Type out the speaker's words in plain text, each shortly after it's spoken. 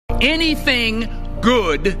Anything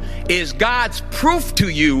good is God's proof to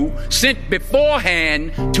you, sent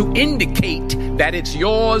beforehand to indicate that it's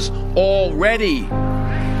yours already.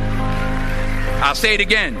 I'll say it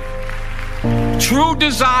again. True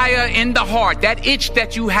desire in the heart, that itch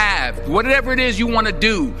that you have, whatever it is you want to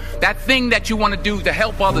do, that thing that you want to do to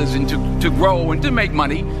help others and to grow and to make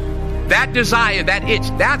money, that desire, that itch,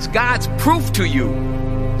 that's God's proof to you,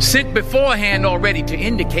 sent beforehand already to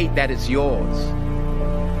indicate that it's yours.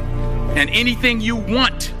 And anything you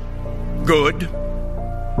want good,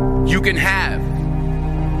 you can have.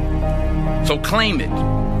 So claim it.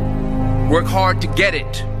 Work hard to get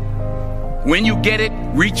it. When you get it,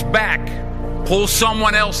 reach back. Pull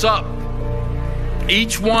someone else up.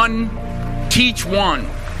 Each one, teach one.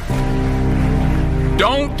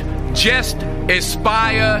 Don't just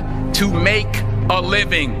aspire to make a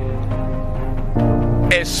living.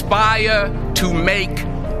 Aspire to make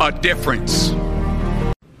a difference.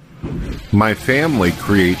 My family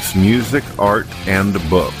creates music, art, and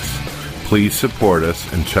books. Please support us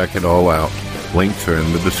and check it all out. Links are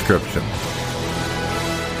in the description.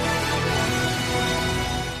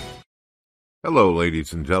 Hello,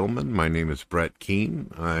 ladies and gentlemen. My name is Brett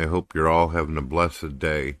Keane. I hope you're all having a blessed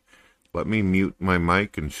day. Let me mute my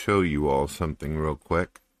mic and show you all something real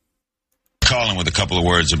quick. Carlin with a couple of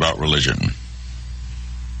words about religion.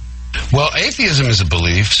 Well, atheism is a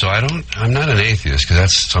belief, so I'm not an atheist, because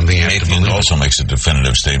that's something you have to believe. Atheism also makes a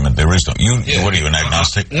definitive statement. There is no, what are you, an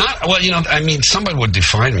agnostic? Somebody would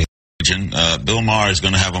define me. Bill Maher is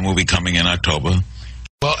going to have a movie coming in October.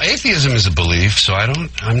 Well, atheism is a belief, so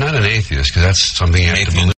I'm not an atheist, because that's something you have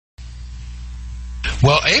to believe.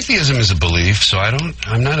 Well, atheism is a belief, so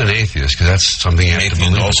I'm not an atheist, because that's something you have to believe.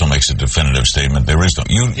 Atheism also makes a definitive statement. There is no,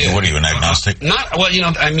 what are you, an agnostic?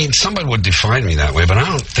 Somebody would define me that way, but I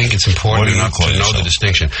don't think it's important enough to know the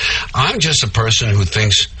distinction. I'm just a person who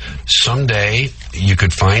thinks someday you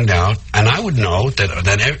could find out, and I would know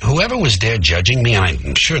that whoever was there judging me, and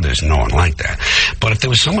I'm sure there's no one like that, but if there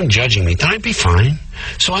was someone judging me, then I'd be fine.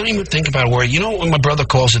 So I don't even think about where, when my brother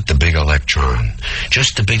calls it the big electron,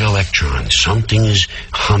 just the big electron, something is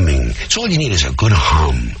humming. It's all you need is a good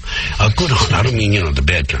hum. A good hum. I don't mean, the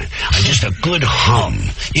bad kind. Just a good hum.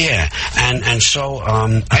 Yeah. And so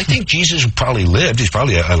I think Jesus probably lived. He's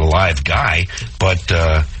probably an alive guy, but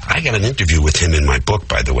I got an interview with him in my book,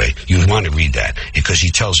 by the way. You want to read that, because he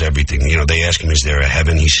tells everything. They ask him, is there a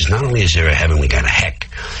heaven? He says, not only is there a heaven, we got a heck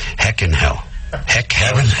and hell. Heck,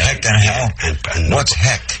 heaven, heck, and hell. And what's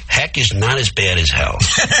heck? Heck is not as bad as hell.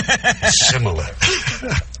 Similar.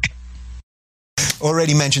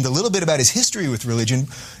 Already mentioned a little bit about his history with religion.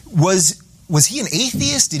 Was he an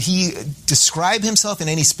atheist? Did he describe himself in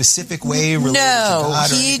any specific way related to God?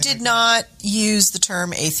 No, he did not use the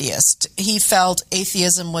term atheist. He felt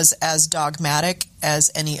atheism was as dogmatic as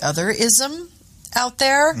any other ism out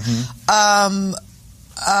there. Mm-hmm.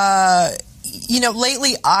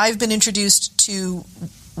 Lately I've been introduced to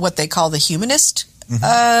what they call the humanist,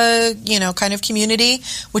 kind of community,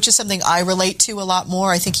 which is something I relate to a lot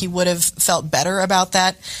more. I think he would have felt better about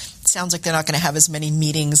that. It sounds like they're not going to have as many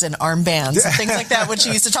meetings and armbands and things like that, which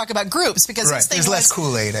he used to talk about groups, because his thing there's less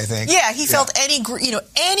Kool-Aid, I think. Yeah, he felt any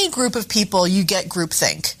group of people, you get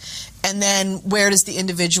groupthink. And then where does the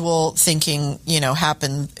individual thinking,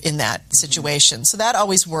 happen in that situation? So that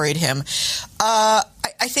always worried him.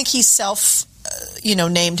 I think he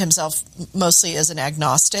named himself mostly as an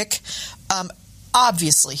agnostic.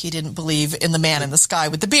 Obviously, he didn't believe in the man in the sky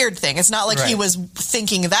with the beard thing. It's not like he was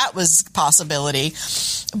thinking that was a possibility.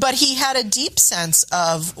 But he had a deep sense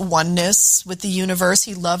of oneness with the universe.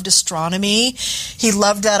 He loved astronomy. He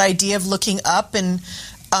loved that idea of looking up and,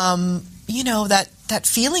 that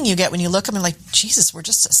feeling you get when you look up and like, Jesus, we're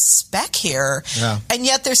just a speck here. Yeah. And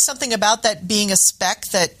yet there's something about that being a speck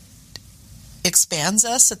that expands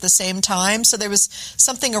us at the same time. So there was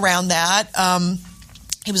something around that.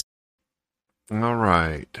 All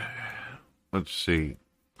right. Let's see.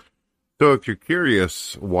 So if you're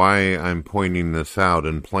curious why I'm pointing this out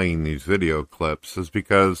and playing these video clips, is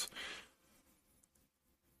because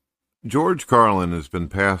George Carlin has been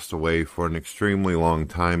passed away for an extremely long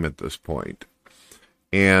time at this point.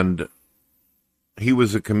 And he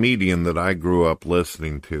was a comedian that I grew up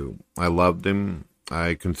listening to. I loved him.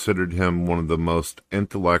 I considered him one of the most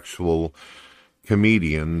intellectual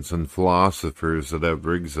comedians and philosophers that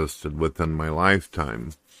ever existed within my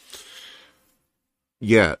lifetime.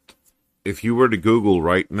 Yet, if you were to Google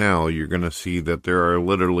right now, you're going to see that there are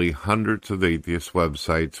literally hundreds of atheist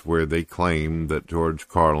websites where they claim that George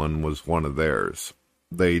Carlin was one of theirs.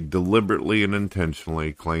 They deliberately and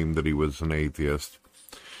intentionally claim that he was an atheist,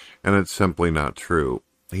 and it's simply not true.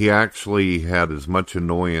 he actually had as much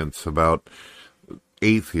annoyance about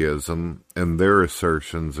atheism and their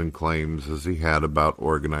assertions and claims as he had about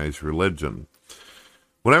organized religion.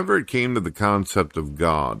 Whenever it came to the concept of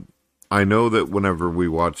God, I know that whenever we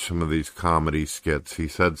watched some of these comedy skits, he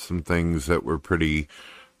said some things that were pretty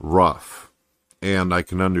rough. And I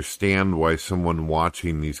can understand why someone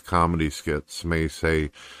watching these comedy skits may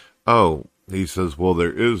say, oh, he says, well,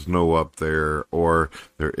 there is no up there, or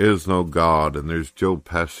there is no God, and there's Joe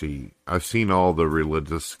Pesci. I've seen all the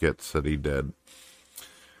religious skits that he did.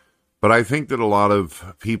 But I think that a lot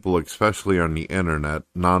of people, especially on the internet,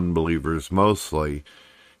 non-believers mostly,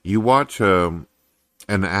 you watch an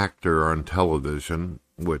actor on television,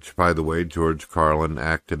 which, by the way, George Carlin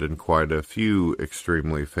acted in quite a few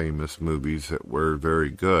extremely famous movies that were very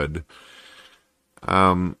good.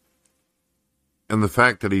 And the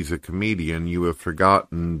fact that he's a comedian, you have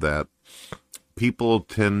forgotten that people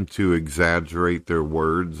tend to exaggerate their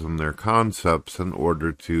words and their concepts in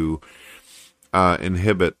order to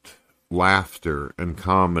inhibit laughter and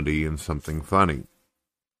comedy and something funny.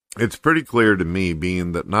 It's pretty clear to me,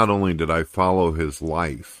 being that not only did I follow his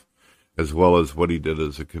life, as well as what he did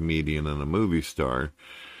as a comedian and a movie star,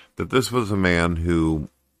 that this was a man who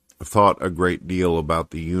thought a great deal about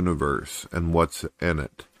the universe and what's in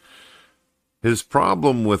it. His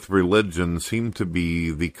problem with religion seemed to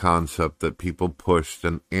be the concept that people pushed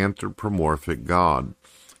an anthropomorphic God,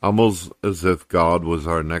 almost as if God was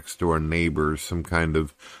our next-door neighbor, some kind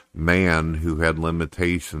of man who had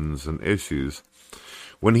limitations and issues.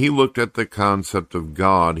 When he looked at the concept of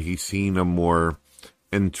God, he seen a more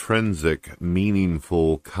intrinsic,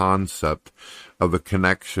 meaningful concept of a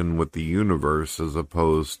connection with the universe, as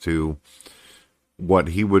opposed to what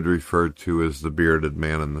he would refer to as the bearded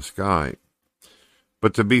man in the sky.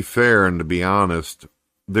 But to be fair and to be honest,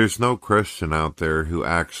 there's no Christian out there who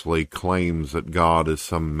actually claims that God is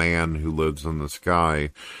some man who lives in the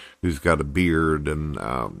sky, who's got a beard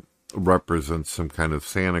and represents some kind of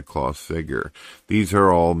Santa Claus figure. These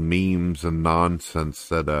are all memes and nonsense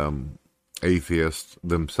that atheists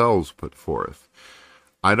themselves put forth.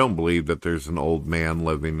 I don't believe that there's an old man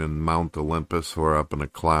living in Mount Olympus or up in a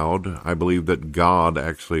cloud. I believe that God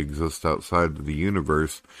actually exists outside of the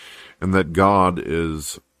universe, and that God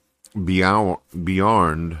is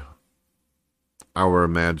beyond our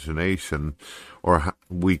imagination, or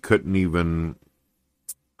we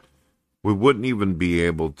wouldn't even be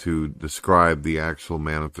able to describe the actual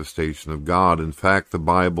manifestation of God. In fact, the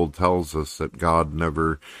Bible tells us that God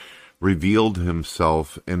never revealed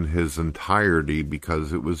himself in his entirety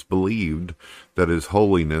because it was believed that his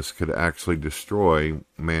holiness could actually destroy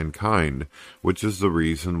mankind, which is the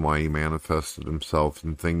reason why he manifested himself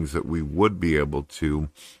in things that we would be able to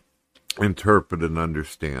interpret and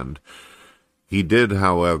understand. He did,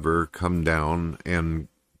 however, come down and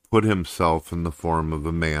put himself in the form of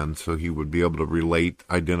a man so he would be able to relate,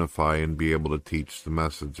 identify, and be able to teach the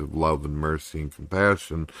message of love and mercy and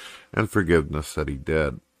compassion and forgiveness that he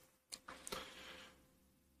did.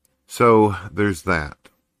 So there's that.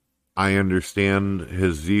 I understand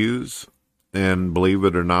his views, and believe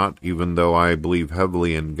it or not, even though I believe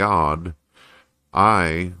heavily in God,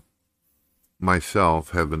 I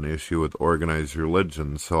myself have an issue with organized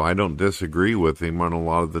religion, so I don't disagree with him on a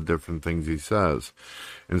lot of the different things he says.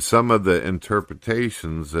 And some of the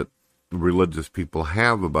interpretations that religious people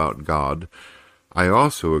have about God, I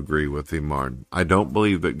also agree with him on. I don't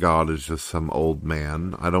believe that God is just some old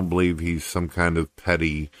man. I don't believe he's some kind of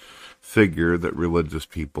petty figure that religious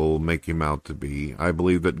people make him out to be. I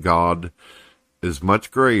believe that God is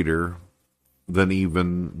much greater than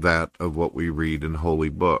even that of what we read in holy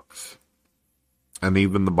books. And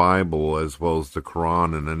even the Bible, as well as the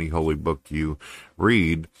Quran and any holy book you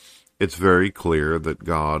read, it's very clear that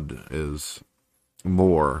God is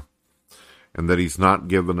more, and that he's not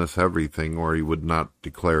given us everything, or he would not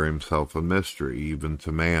declare himself a mystery, even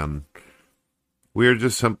to man. We are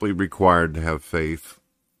just simply required to have faith,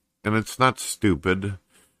 and it's not stupid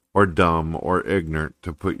or dumb or ignorant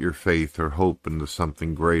to put your faith or hope into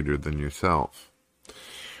something greater than yourself.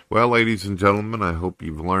 Well, ladies and gentlemen, I hope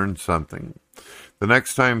you've learned something. The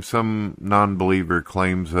next time some non-believer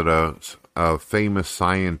claims that a famous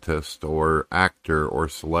scientist or actor or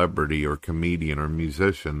celebrity or comedian or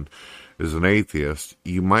musician is an atheist,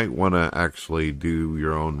 you might want to actually do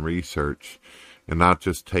your own research and not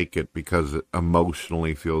just take it because it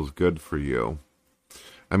emotionally feels good for you.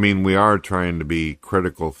 I mean, we are trying to be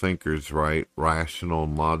critical thinkers, right? Rational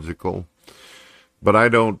and logical. But I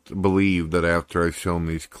don't believe that after I've shown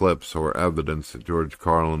these clips or evidence that George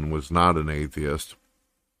Carlin was not an atheist,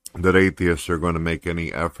 that atheists are going to make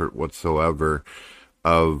any effort whatsoever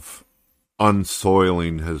of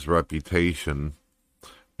unsoiling his reputation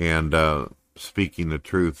and speaking the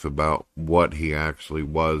truth about what he actually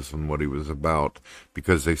was and what he was about,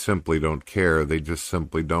 because they simply don't care. They just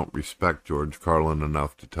simply don't respect George Carlin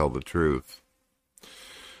enough to tell the truth.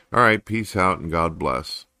 All right, peace out and God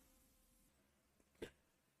bless.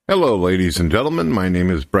 Hello, ladies and gentlemen. My name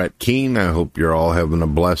is Brett Keane. I hope you're all having a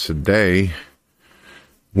blessed day.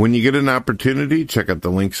 When you get an opportunity, check out the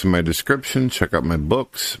links in my description. Check out my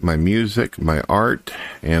books, my music, my art.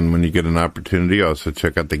 And when you get an opportunity, also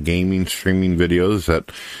check out the gaming streaming videos that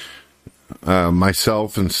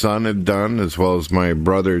myself and son had done, as well as my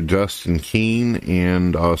brother Justin Keane.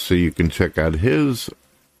 And also you can check out his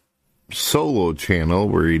solo channel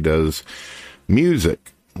where he does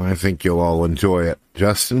music. I think you'll all enjoy it.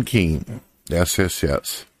 Justin Keane. Yes, yes,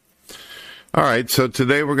 yes. All right, so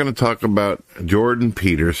today we're going to talk about Jordan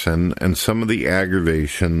Peterson and some of the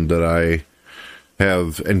aggravation that I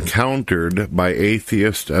have encountered by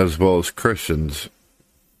atheists as well as Christians.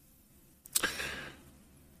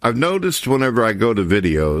 I've noticed whenever I go to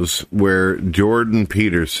videos where Jordan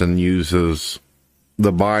Peterson uses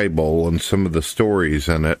the Bible and some of the stories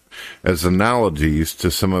in it as analogies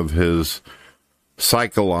to some of his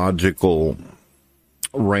psychological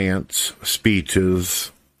rants,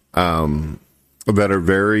 speeches, that are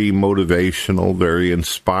very motivational, very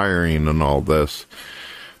inspiring and all this.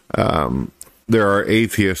 There are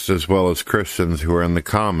atheists as well as Christians who are in the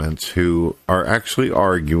comments who are actually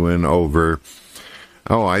arguing over,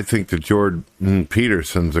 oh, I think that Jordan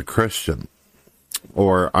Peterson's a Christian,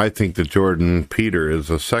 or I think that Jordan Peter is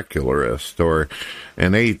a secularist, or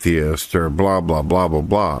an atheist, or blah, blah, blah, blah,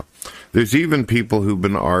 blah. There's even people who've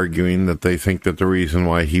been arguing that they think that the reason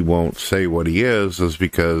why he won't say what he is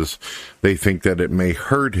because they think that it may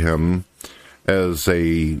hurt him as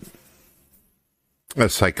a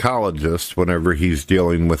psychologist whenever he's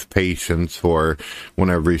dealing with patients or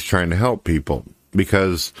whenever he's trying to help people.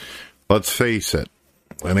 Because, let's face it,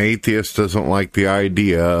 an atheist doesn't like the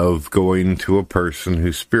idea of going to a person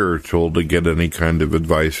who's spiritual to get any kind of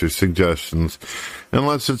advice or suggestions,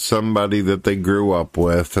 unless it's somebody that they grew up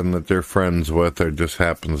with and that they're friends with or just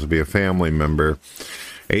happens to be a family member.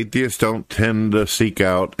 Atheists don't tend to seek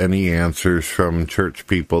out any answers from church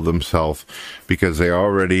people themselves because they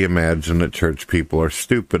already imagine that church people are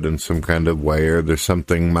stupid in some kind of way or there's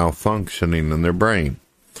something malfunctioning in their brain.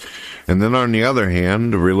 And then on the other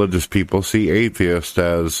hand, religious people see atheists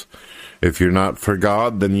as, if you're not for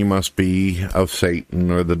God, then you must be of Satan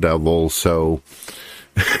or the devil. So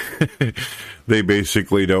they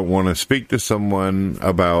basically don't want to speak to someone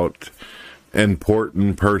about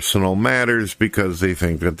important personal matters because they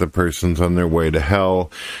think that the person's on their way to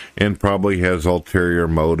hell and probably has ulterior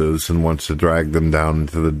motives and wants to drag them down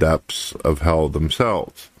into the depths of hell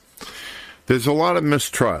themselves. There's a lot of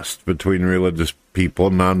mistrust between religious people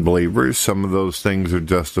and non-believers. Some of those things are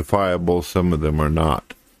justifiable, some of them are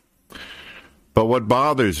not. But what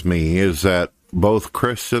bothers me is that both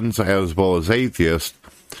Christians as well as atheists,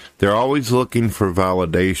 they're always looking for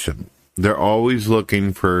validation. They're always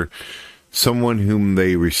looking for someone whom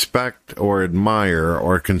they respect or admire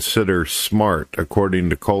or consider smart according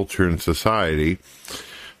to culture and society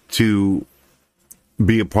to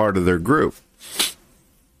be a part of their group.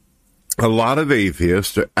 A lot of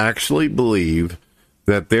atheists actually believe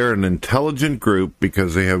that they're an intelligent group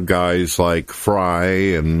because they have guys like Fry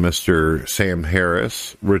and Mr. Sam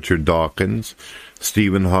Harris, Richard Dawkins,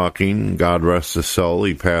 Stephen Hawking, God rest his soul,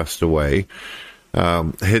 he passed away,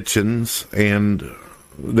 Hitchens, and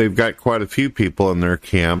they've got quite a few people in their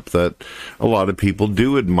camp that a lot of people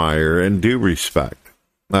do admire and do respect.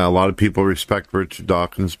 A lot of people respect Richard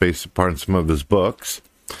Dawkins based upon some of his books,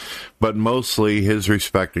 but mostly his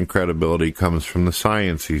respect and credibility comes from the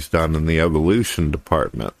science he's done in the evolution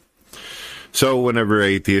department. So whenever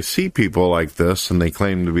atheists see people like this and they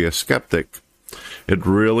claim to be a skeptic, it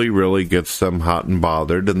really, really gets them hot and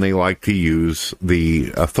bothered, and they like to use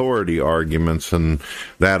the authority arguments and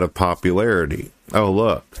that of popularity. Oh,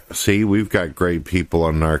 look, see, we've got great people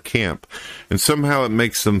in our camp. And somehow it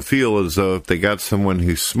makes them feel as though if they got someone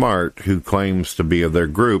who's smart, who claims to be of their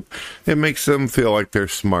group, it makes them feel like they're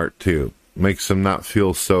smart too. Makes them not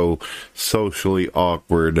feel so socially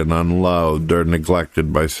awkward and unloved or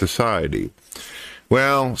neglected by society.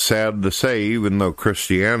 Well, sad to say, even though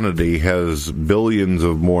Christianity has billions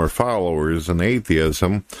of more followers than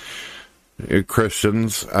atheism,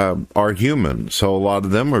 Christians are human, so a lot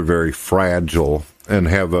of them are very fragile and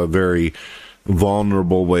have a very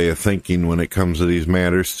vulnerable way of thinking when it comes to these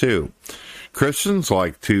matters too. Christians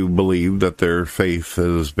like to believe that their faith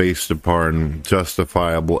is based upon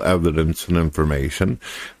justifiable evidence and information.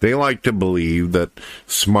 They like to believe that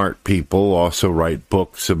smart people also write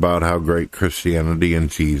books about how great Christianity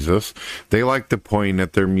and Jesus. They like to point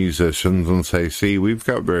at their musicians and say, see, we've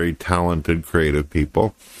got very talented, creative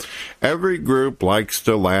people. Every group likes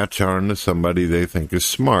to latch on to somebody they think is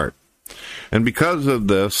smart. And because of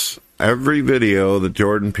this, every video that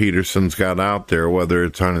Jordan Peterson's got out there, whether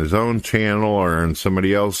it's on his own channel or on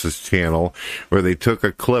somebody else's channel, where they took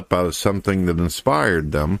a clip out of something that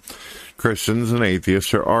inspired them, Christians and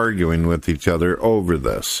atheists are arguing with each other over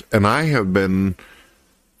this. And I have been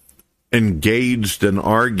engaged in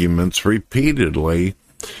arguments repeatedly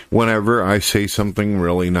whenever I say something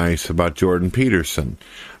really nice about Jordan Peterson.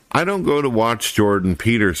 I don't go to watch Jordan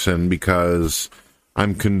Peterson because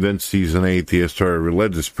I'm convinced he's an atheist or a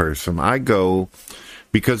religious person. I go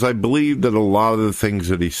because I believe that a lot of the things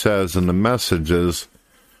that he says and the messages,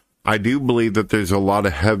 I do believe that there's a lot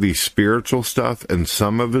of heavy spiritual stuff in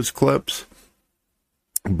some of his clips,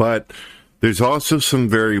 but there's also some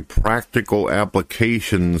very practical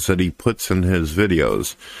applications that he puts in his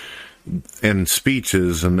videos and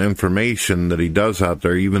speeches and information that he does out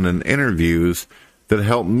there, even in interviews, that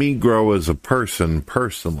help me grow as a person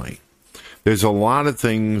personally. There's a lot of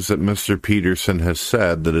things that Mr. Peterson has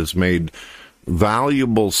said that has made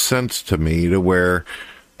valuable sense to me, to where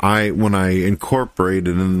when I incorporate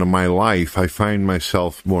it into my life, I find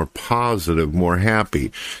myself more positive, more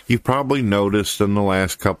happy. You've probably noticed in the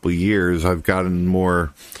last couple of years, I've gotten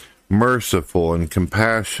more merciful and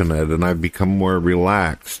compassionate, and I've become more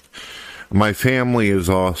relaxed. My family has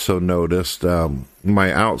also noticed,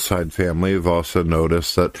 my outside family have also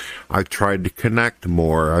noticed that I've tried to connect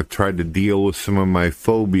more. I've tried to deal with some of my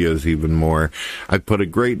phobias even more. I put a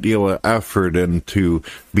great deal of effort into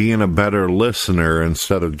being a better listener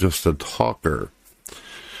instead of just a talker.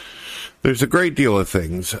 There's a great deal of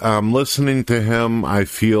things. Listening to him, I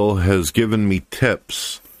feel, has given me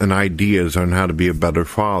tips and ideas on how to be a better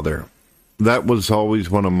father. That was always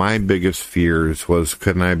one of my biggest fears, was,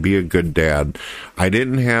 can I be a good dad? I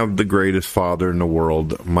didn't have the greatest father in the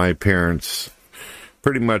world. My parents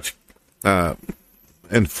pretty much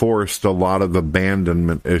enforced a lot of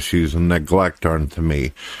abandonment issues and neglect onto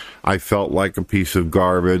me. I felt like a piece of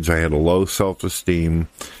garbage. I had a low self-esteem.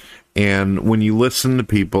 And when you listen to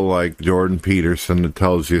people like Jordan Peterson that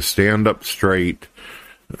tells you, stand up straight,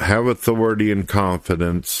 have authority and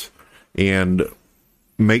confidence, and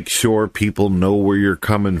make sure people know where you're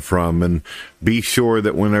coming from, and be sure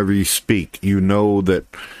that whenever you speak, you know that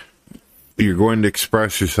you're going to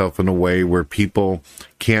express yourself in a way where people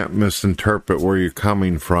can't misinterpret where you're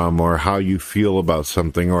coming from or how you feel about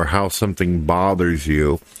something or how something bothers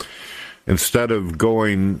you. Instead of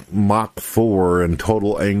going Mach 4 in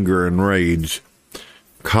total anger and rage,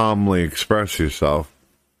 calmly express yourself.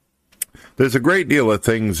 There's a great deal of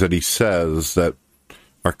things that he says that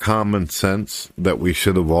are common sense that we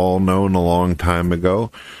should have all known a long time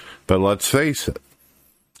ago. But let's face it,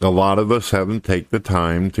 a lot of us haven't taken the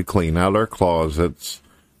time to clean out our closets,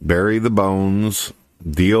 bury the bones,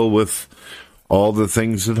 deal with all the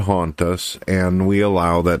things that haunt us, and we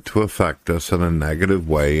allow that to affect us in a negative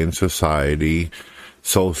way in society,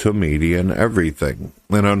 social media, and everything.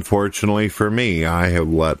 And unfortunately for me, I have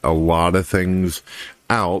let a lot of things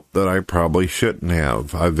out that I probably shouldn't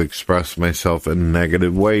have. I've expressed myself in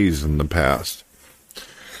negative ways in the past.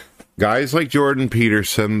 Guys like Jordan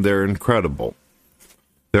Peterson, they're incredible.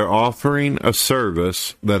 They're offering a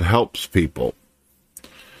service that helps people.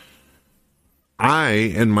 I,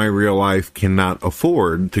 in my real life, cannot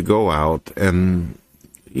afford to go out and,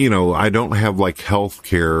 I don't have like health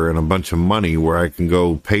care and a bunch of money where I can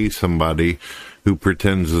go pay somebody who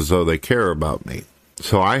pretends as though they care about me.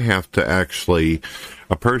 So I have to actually,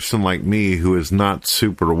 a person like me who is not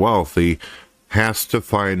super wealthy has to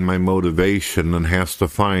find my motivation and has to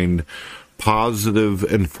find positive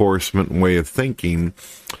enforcement way of thinking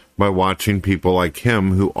by watching people like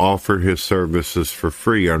him who offer his services for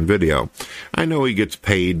free on video. I know he gets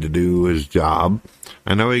paid to do his job.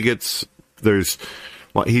 I know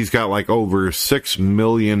he's got like over 6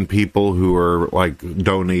 million people who are like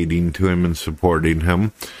donating to him and supporting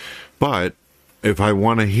him. But if I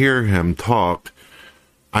want to hear him talk,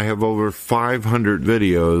 I have over 500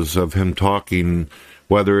 videos of him talking,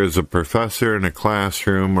 whether as a professor in a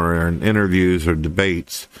classroom or in interviews or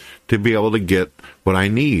debates, to be able to get what I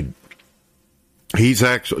need.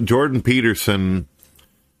 Jordan Peterson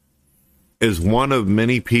is one of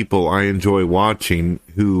many people I enjoy watching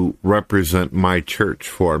who represent my church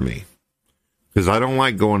for me. Because I don't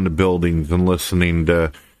like going to buildings and listening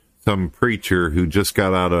to some preacher who just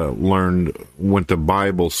went to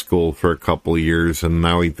Bible school for a couple of years and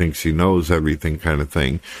now he thinks he knows everything kind of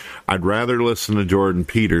thing. I'd rather listen to Jordan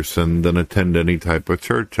Peterson than attend any type of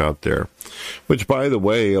church out there. Which, by the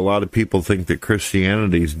way, a lot of people think that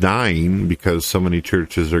Christianity's dying because so many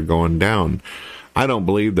churches are going down. I don't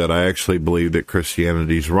believe that. I actually believe that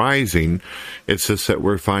Christianity's rising. It's just that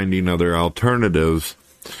we're finding other alternatives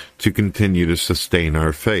to continue to sustain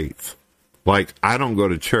our faith. Like, I don't go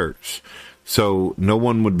to church, so no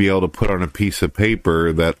one would be able to put on a piece of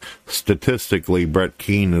paper that statistically Brett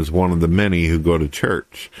Keane is one of the many who go to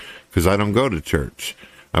church, because I don't go to church.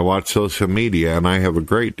 I watch social media, and I have a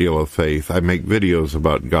great deal of faith. I make videos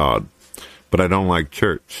about God, but I don't like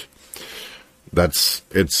church.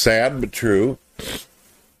 It's sad but true.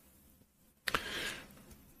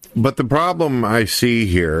 But the problem I see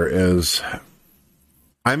here is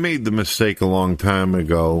I made the mistake a long time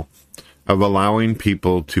ago of allowing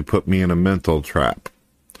people to put me in a mental trap.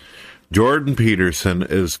 Jordan Peterson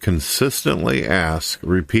is consistently asked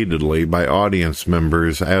repeatedly by audience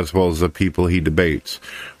members as well as the people he debates,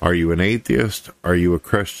 are you an atheist? Are you a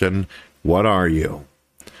Christian? What are you?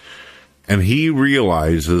 And he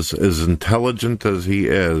realizes, as intelligent as he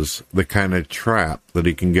is, the kind of trap that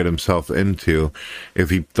he can get himself into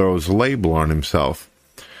if he throws a label on himself.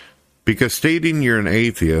 Because stating you're an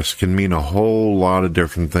atheist can mean a whole lot of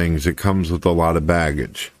different things. It comes with a lot of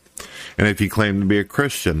baggage. And if you claim to be a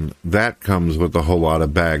Christian, that comes with a whole lot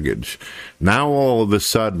of baggage. Now all of a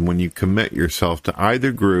sudden, when you commit yourself to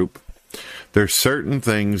either group, there's certain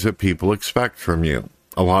things that people expect from you.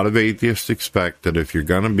 A lot of atheists expect that if you're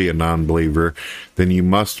going to be a non-believer, then you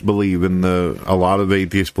must believe a lot of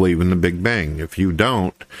atheists believe in the Big Bang. If you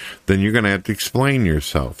don't, then you're going to have to explain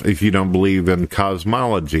yourself. If you don't believe in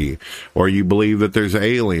cosmology, or you believe that there's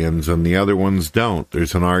aliens and the other ones don't,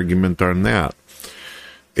 there's an argument on that.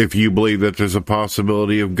 If you believe that there's a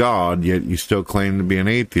possibility of God, yet you still claim to be an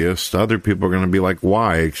atheist, other people are going to be like,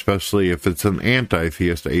 why? Especially if it's an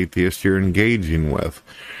anti-theist atheist you're engaging with.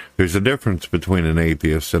 There's a difference between an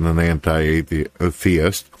atheist and an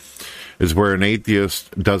anti-theist, is where an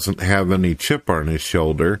atheist doesn't have any chip on his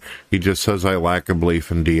shoulder. He just says, I lack a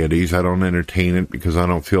belief in deities. I don't entertain it because I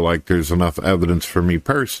don't feel like there's enough evidence for me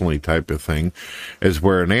personally type of thing. Is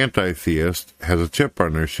where an anti-theist has a chip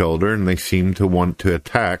on their shoulder and they seem to want to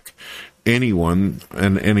attack anyone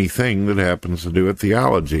and anything that happens to do with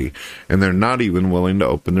theology, and they're not even willing to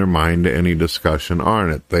open their mind to any discussion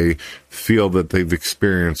on it. They feel that they've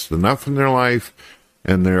experienced enough in their life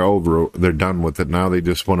and they're done with it. Now they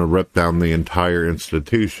just want to rip down the entire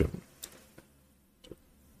institution.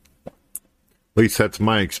 At least that's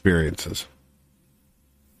my experiences.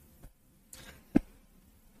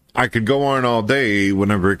 I could go on all day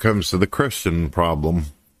whenever it comes to the Christian problem.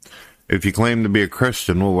 If you claim to be a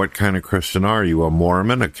Christian, well, what kind of Christian are you? A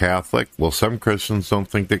Mormon, a Catholic? Well, some Christians don't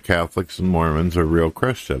think that Catholics and Mormons are real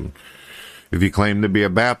Christian. If you claim to be a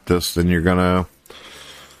Baptist, then you're going to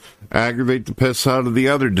aggravate the piss out of the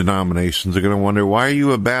other denominations. They're going to wonder, why are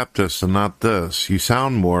you a Baptist and not this? You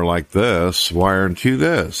sound more like this. Why aren't you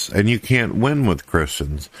this? And you can't win with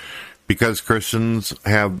Christians, because Christians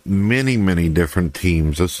have many, many different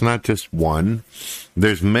teams. It's not just one.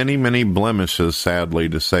 There's many, many blemishes, sadly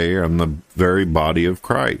to say, on the very body of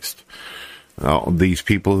Christ. These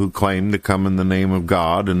people who claim to come in the name of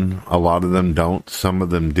God, and a lot of them don't. Some of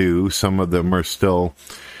them do. Some of them are still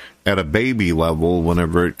at a baby level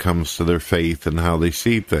whenever it comes to their faith and how they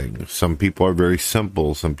see things. Some people are very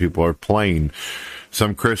simple. Some people are plain.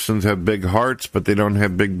 Some Christians have big hearts, but they don't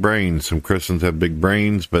have big brains. Some Christians have big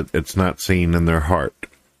brains, but it's not seen in their heart.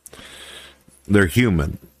 They're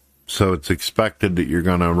human. So it's expected that you're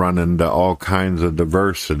going to run into all kinds of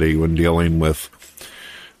diversity when dealing with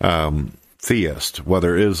theists,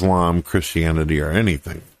 whether Islam, Christianity, or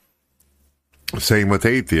anything. Same with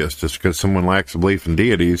atheists. Just because someone lacks a belief in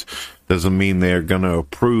deities doesn't mean they're going to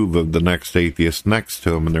approve of the next atheist next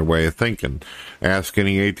to them in their way of thinking. Ask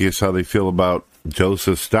any atheist how they feel about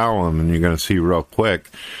Joseph Stalin, and you're going to see real quick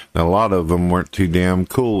that a lot of them weren't too damn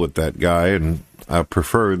cool with that guy and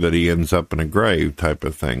prefer that he ends up in a grave type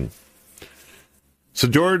of thing. So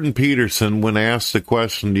Jordan Peterson, when asked the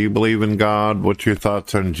question, do you believe in God? What's your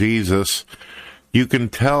thoughts on Jesus? You can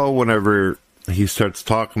tell whenever he starts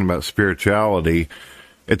talking about spirituality,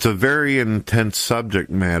 it's a very intense subject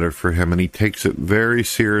matter for him, and he takes it very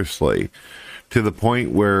seriously to the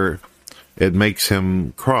point where it makes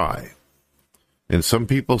him cry. And some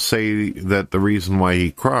people say that the reason why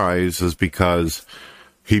he cries is because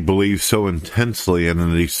he believes so intensely in it,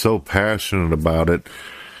 and he's so passionate about it,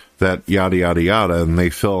 that yada, yada, yada, and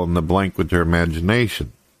they fill in the blank with their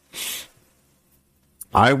imagination.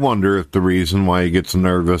 I wonder if the reason why he gets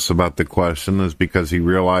nervous about the question is because he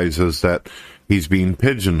realizes that he's being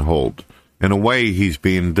pigeonholed. In a way, he's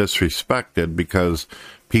being disrespected because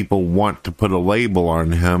people want to put a label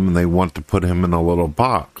on him and they want to put him in a little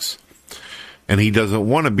box. And he doesn't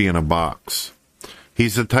want to be in a box.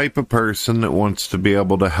 He's the type of person that wants to be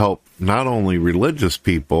able to help not only religious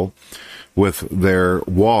people with their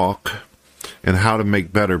walk and how to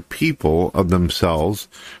make better people of themselves,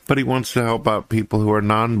 but he wants to help out people who are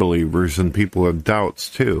non-believers and people who have doubts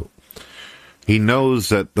too. He knows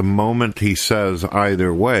that the moment he says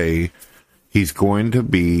either way, he's going to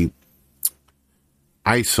be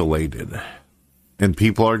isolated, and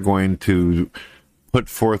people are going to put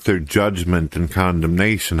forth their judgment and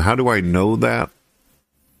condemnation. How do I know that?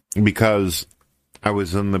 Because I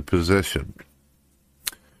was in the position.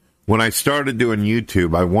 When I started doing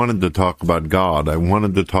YouTube, I wanted to talk about God. I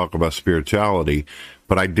wanted to talk about spirituality,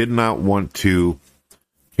 but I did not want to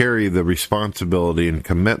carry the responsibility and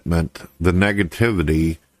commitment, the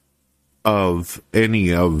negativity of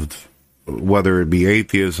any of, whether it be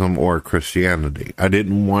atheism or Christianity. I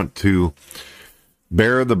didn't want to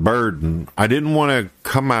bear the burden. I didn't want to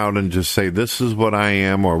come out and just say, this is what I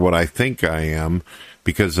am or what I think I am,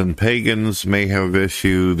 because then pagans may have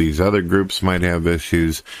issues, these other groups might have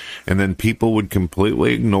issues, and then people would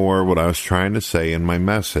completely ignore what I was trying to say in my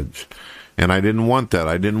message. And I didn't want that.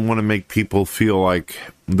 I didn't want to make people feel like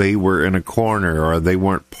they were in a corner or they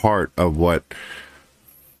weren't part of what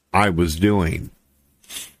I was doing.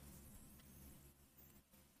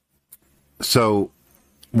 So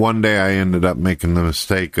one day I ended up making the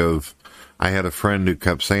mistake of, I had a friend who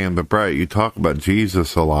kept saying, but Brett, you talk about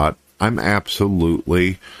Jesus a lot. I'm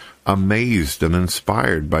absolutely amazed and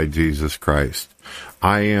inspired by Jesus Christ.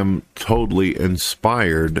 I am totally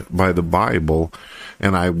inspired by the Bible,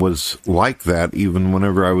 and I was like that even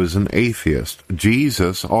whenever I was an atheist.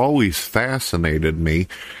 Jesus always fascinated me,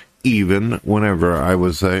 even whenever I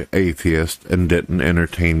was an atheist and didn't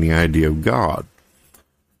entertain the idea of God.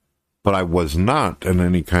 But I was not in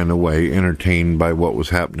any kind of way entertained by what was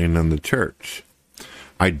happening in the church.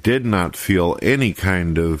 I did not feel any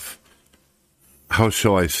kind of, how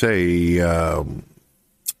shall I say,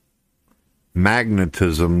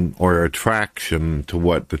 magnetism or attraction to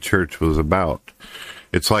what the church was about.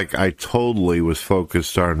 It's like I totally was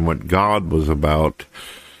focused on what God was about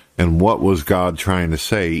and what was God trying to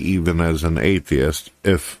say, even as an atheist,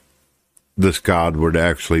 if this God were to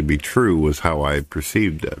actually be true, was how I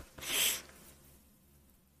perceived it.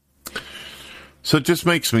 So it just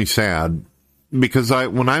makes me sad, because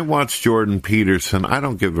when I watch Jordan Peterson, I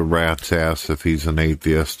don't give a rat's ass if he's an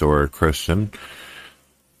atheist or a Christian.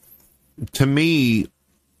 To me,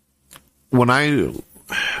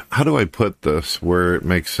 how do I put this where it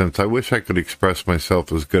makes sense? I wish I could express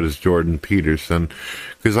myself as good as Jordan Peterson,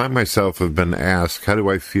 because I myself have been asked, how do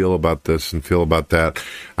I feel about this and feel about that?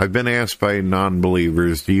 I've been asked by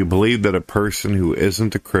non-believers, do you believe that a person who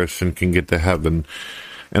isn't a Christian can get to heaven?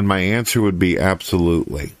 And my answer would be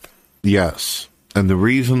absolutely. Yes. And the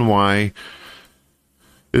reason why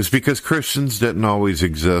is because Christians didn't always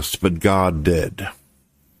exist, but God did.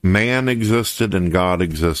 Man existed and God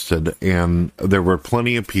existed, and there were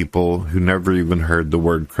plenty of people who never even heard the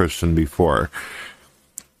word Christian before.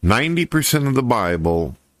 90% of the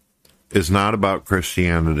Bible is not about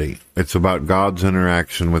Christianity. It's about God's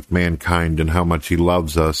interaction with mankind and how much he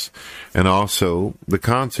loves us, and also the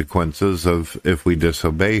consequences of if we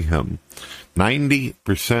disobey him.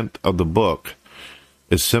 90% of the book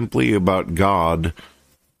is simply about God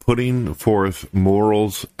putting forth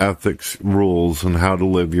morals, ethics, rules, and how to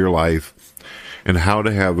live your life and how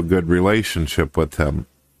to have a good relationship with him.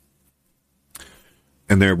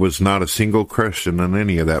 And there was not a single Christian in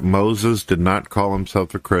any of that. Moses did not call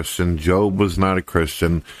himself a Christian. Job was not a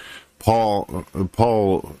Christian. Paul,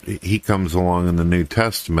 he comes along in the New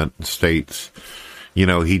Testament and states,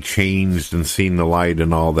 he changed and seen the light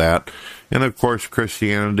and all that. And of course,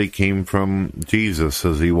 Christianity came from Jesus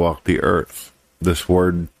as he walked the earth. This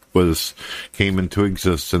word came into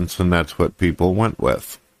existence, and that's what people went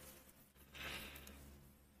with.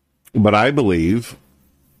 But I believe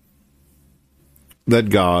that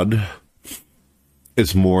God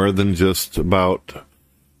is more than just about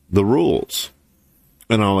the rules,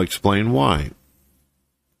 and I'll explain why.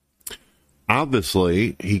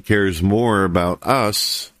 Obviously, he cares more about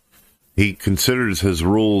us. He considers his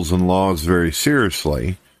rules and laws very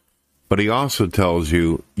seriously, but he also tells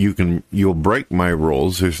you, you'll break my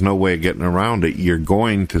rules. There's no way of getting around it. You're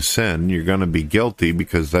going to sin. You're going to be guilty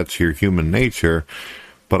because that's your human nature,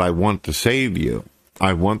 but I want to save you.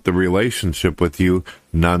 I want the relationship with you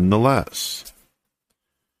nonetheless.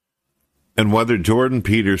 And whether Jordan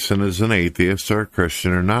Peterson is an atheist or a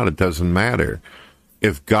Christian or not, it doesn't matter.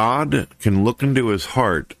 If God can look into his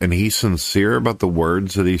heart and he's sincere about the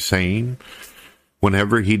words that he's saying,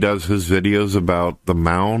 whenever he does his videos about the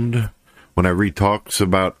mound, whenever he talks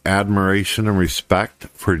about admiration and respect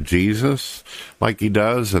for Jesus, like he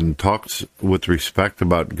does, and talks with respect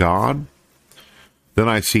about God, then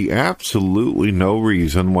I see absolutely no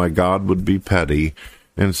reason why God would be petty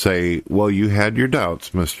and say, well, you had your doubts,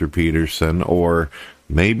 Mr. Peterson, or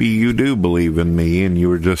maybe you do believe in me and you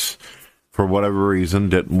were just, for whatever reason,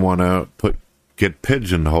 didn't want to get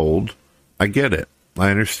pigeonholed. I get it.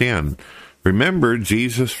 I understand. Remember,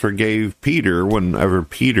 Jesus forgave Peter whenever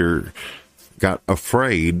Peter got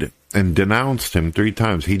afraid and denounced him 3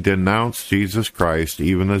 times. He denounced Jesus Christ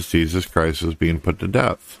even as Jesus Christ was being put to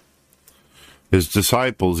death. His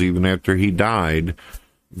disciples, even after he died,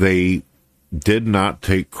 they did not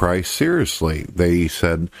take Christ seriously. They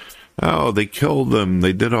said, oh, they killed him,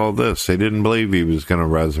 they did all this. They didn't believe he was going to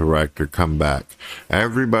resurrect or come back.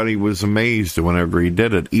 Everybody was amazed whenever he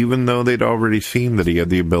did it, even though they'd already seen that he had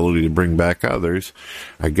the ability to bring back others.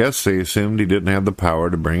 I guess they assumed he didn't have the power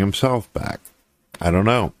to bring himself back. I don't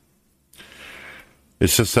know.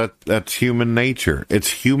 It's just that's human nature. It's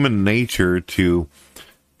human nature to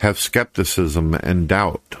have skepticism and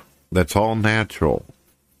doubt. That's all natural.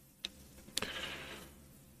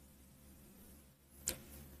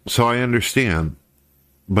 So I understand,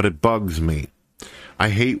 but it bugs me. I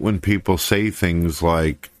hate when people say things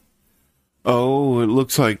like, oh, it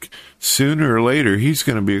looks like sooner or later he's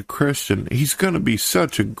going to be a Christian. He's going to be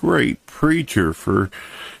such a great preacher for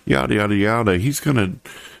yada, yada, yada.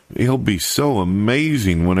 He'll be so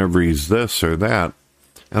amazing whenever he's this or that.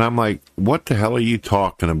 And I'm like, what the hell are you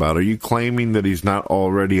talking about? Are you claiming that he's not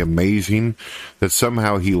already amazing? That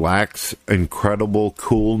somehow he lacks incredible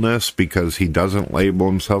coolness because he doesn't label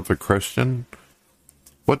himself a Christian?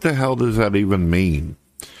 What the hell does that even mean?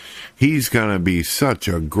 He's going to be such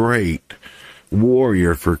a great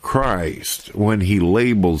warrior for Christ when he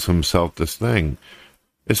labels himself this thing.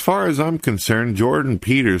 As far as I'm concerned, Jordan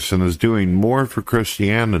Peterson is doing more for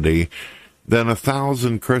Christianity than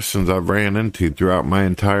 1,000 Christians I've ran into throughout my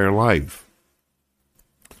entire life.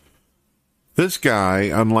 This guy,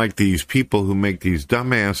 unlike these people who make these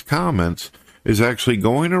dumbass comments, is actually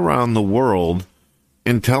going around the world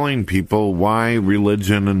and telling people why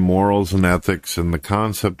religion and morals and ethics and the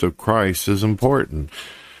concept of Christ is important.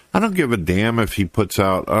 I don't give a damn if he puts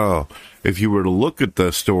out, oh, if you were to look at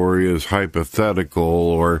the story as hypothetical,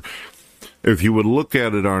 or if you would look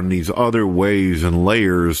at it on these other ways and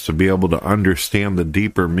layers to be able to understand the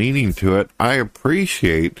deeper meaning to it. I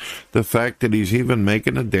appreciate the fact that he's even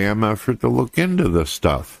making a damn effort to look into this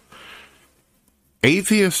stuff.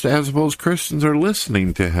 Atheists as well as Christians are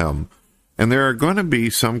listening to him. And there are going to be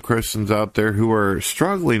some Christians out there who are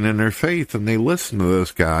struggling in their faith, and they listen to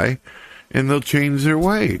this guy, and they'll change their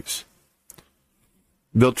ways.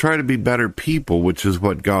 They'll try to be better people, which is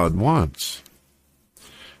what God wants.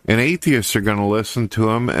 And atheists are going to listen to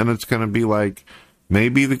him, and it's going to be like,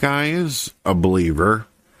 maybe the guy is a believer,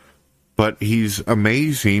 but he's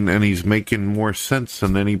amazing, and he's making more sense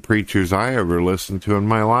than any preachers I ever listened to in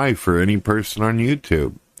my life, or any person on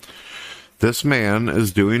YouTube. This man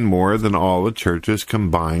is doing more than all the churches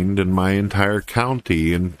combined in my entire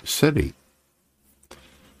county and city.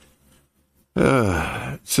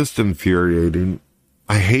 It's just infuriating.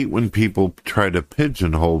 I hate when people try to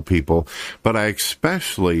pigeonhole people, but I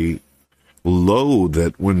especially loathe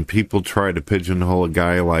it when people try to pigeonhole a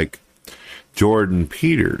guy like Jordan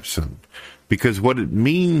Peterson, because what it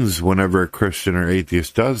means whenever a Christian or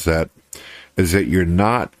atheist does that is that you're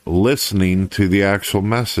not listening to the actual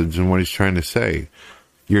message and what he's trying to say.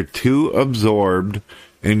 You're too absorbed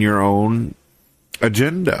in your own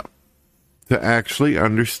agenda to actually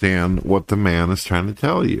understand what the man is trying to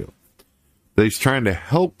tell you. That he's trying to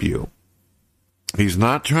help you. He's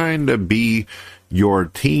not trying to be your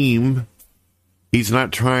team. He's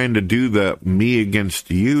not trying to do the me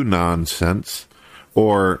against you nonsense,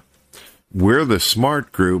 or we're the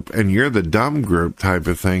smart group and you're the dumb group type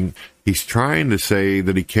of thing. He's trying to say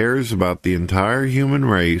that he cares about the entire human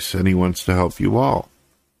race and he wants to help you all.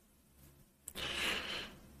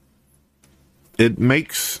 It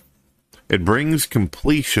brings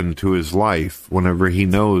completion to his life whenever he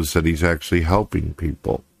knows that he's actually helping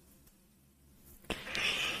people.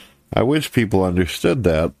 I wish people understood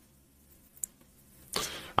that.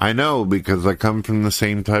 I know, because I come from the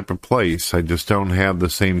same type of place. I just don't have the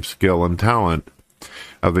same skill and talent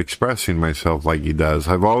of expressing myself like he does.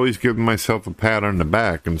 I've always given myself a pat on the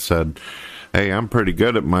back and said, hey, I'm pretty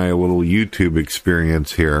good at my little YouTube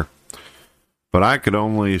experience here. But I could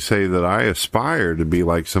only say that I aspire to be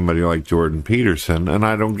like somebody like Jordan Peterson, and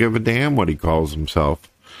I don't give a damn what he calls himself.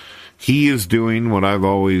 He is doing what I've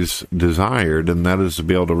always desired, and that is to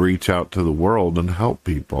be able to reach out to the world and help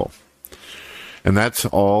people. And that's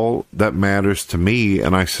all that matters to me,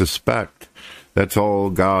 and I suspect that's all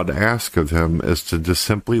God asks of him, is to just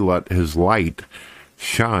simply let his light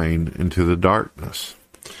shine into the darkness.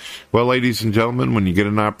 Well, ladies and gentlemen, when you get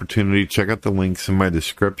an opportunity, check out the links in my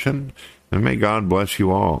description, and may God bless you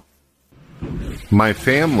all. My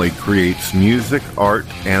family creates music, art,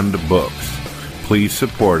 and books. Please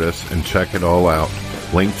support us and check it all out.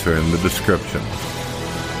 Links are in the description.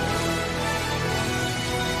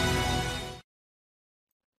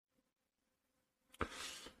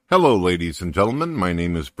 Hello, ladies and gentlemen. My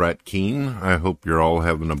name is Brett Keane. I hope you're all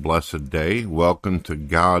having a blessed day. Welcome to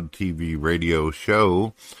God TV Radio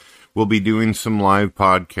Show. We'll be doing some live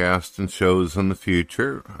podcasts and shows in the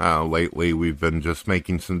future. Lately, we've been just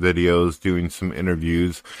making some videos, doing some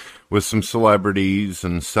interviews with some celebrities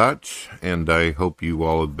and such, and I hope you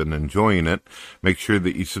all have been enjoying it. Make sure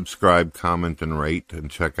that you subscribe, comment, and rate, and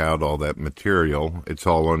check out all that material. It's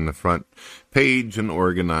all on the front page, an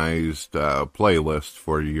organized playlist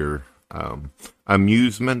for your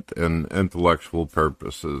amusement and intellectual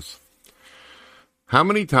purposes. How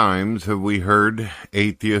many times have we heard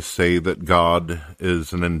atheists say that God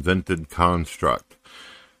is an invented construct?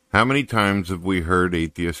 How many times have we heard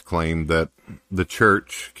atheists claim that the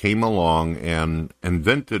church came along and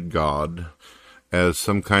invented God as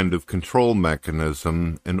some kind of control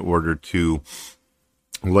mechanism in order to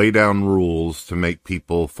lay down rules to make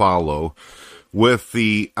people follow, with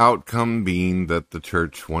the outcome being that the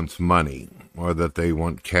church wants money or that they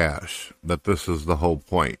want cash, that this is the whole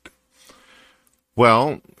point?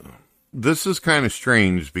 Well, this is kind of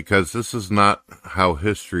strange because this is not how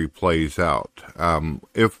history plays out.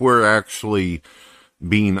 If we're actually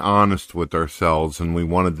being honest with ourselves and we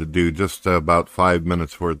wanted to do just about 5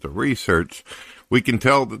 minutes worth of research, we can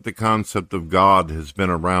tell that the concept of God has been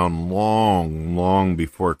around long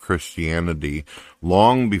before Christianity,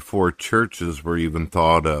 long before churches were even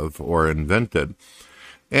thought of or invented.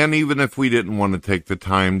 And even if we didn't want to take the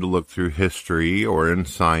time to look through history or in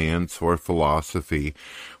science or philosophy,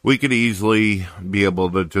 we could easily be able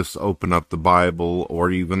to just open up the Bible or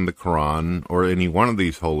even the Quran or any one of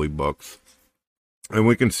these holy books. And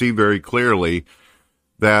we can see very clearly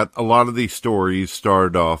that a lot of these stories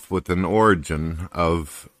started off with an origin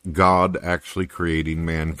of God actually creating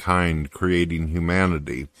mankind, creating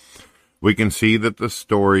humanity. We can see that the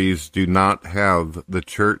stories do not have the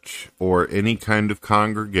church or any kind of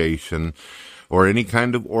congregation or any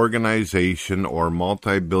kind of organization or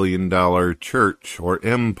multi-billion-dollar church or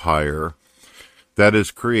empire that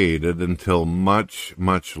is created until much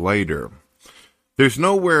later. There's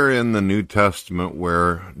nowhere in the New Testament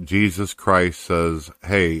where Jesus Christ says,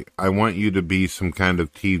 hey, I want you to be some kind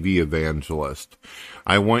of TV evangelist.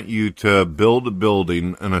 I want you to build a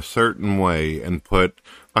building in a certain way and put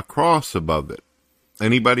a cross above it.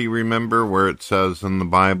 Anybody remember where it says in the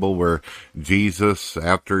Bible where Jesus,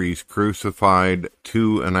 after he's crucified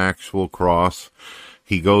to an actual cross,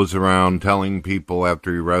 he goes around telling people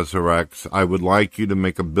after he resurrects, I would like you to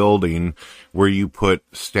make a building where you put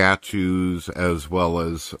statues as well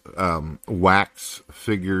as wax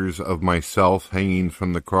figures of myself hanging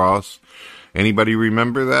from the cross. Anybody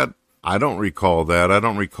remember that? I don't recall that. I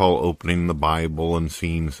don't recall opening the Bible and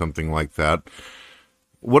seeing something like that.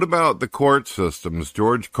 What about the court systems?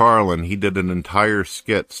 George Carlin, he did an entire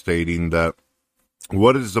skit stating that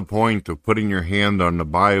what is the point of putting your hand on the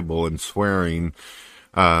Bible and swearing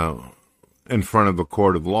in front of a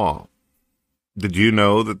court of law? Did you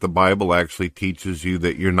know that the Bible actually teaches you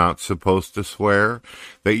that you're not supposed to swear,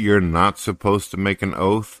 that you're not supposed to make an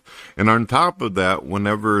oath? And on top of that,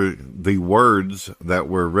 whenever the words that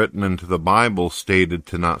were written into the Bible stated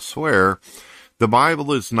to not swear, the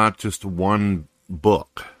Bible is not just one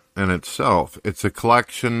book in itself. It's a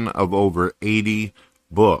collection of over 80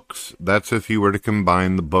 books. That's if you were to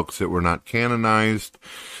combine the books that were not canonized,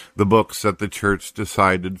 the books that the church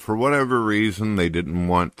decided for whatever reason they didn't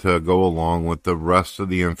want to go along with the rest of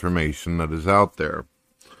the information that is out there.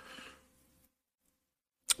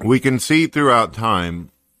 We can see throughout time,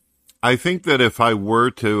 I think that if I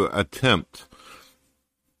were to attempt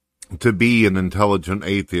to be an intelligent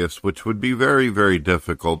atheist, which would be very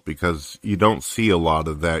difficult because you don't see a lot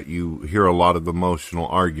of that. You hear a lot of emotional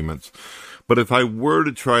arguments. But if I were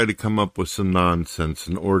to try to come up with some nonsense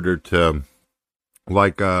in order to,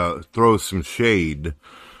 throw some shade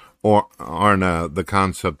on the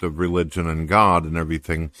concept of religion and God and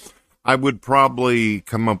everything, I would probably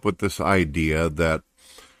come up with this idea that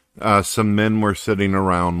some men were sitting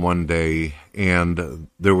around one day, and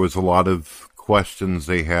there was a lot of questions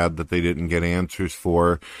they had that they didn't get answers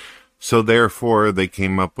for. So therefore, they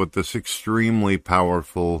came up with this extremely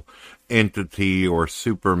powerful entity or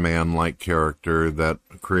Superman-like character that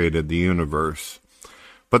created the universe.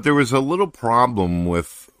 But there was a little problem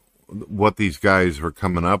with what these guys were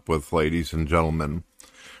coming up with, ladies and gentlemen.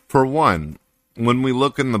 For one, when we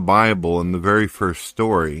look in the Bible, in the very first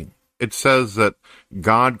story, it says that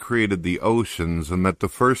God created the oceans and that the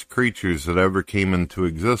first creatures that ever came into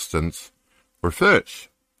existence were fish.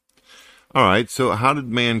 All right, so how did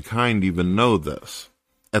mankind even know this?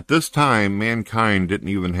 At this time, mankind didn't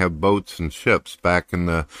even have boats and ships back in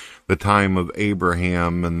the time of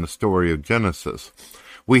Abraham and the story of Genesis.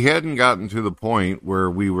 We hadn't gotten to the point where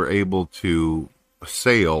we were able to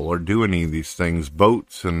sail or do any of these things.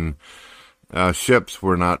 Boats and ships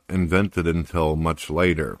were not invented until much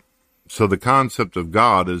later. So the concept of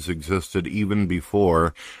God has existed even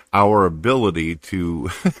before our ability to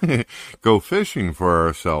go fishing for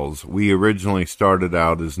ourselves. We originally started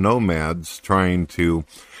out as nomads trying to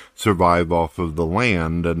survive off of the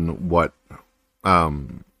land, and what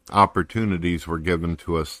opportunities were given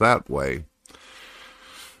to us that way.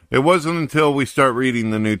 It wasn't until we start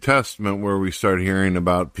reading the New Testament where we start hearing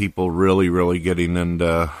about people really getting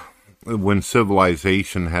into when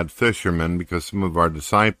civilization had fishermen, because some of our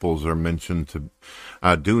disciples are mentioned to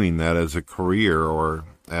doing that as a career or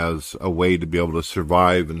as a way to be able to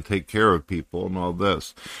survive and take care of people and all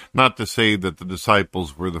this. Not to say that the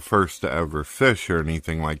disciples were the first to ever fish or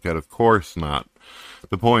anything like that. Of course not.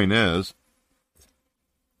 The point is,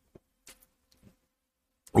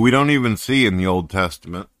 we don't even see in the Old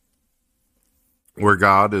Testament where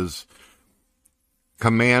God is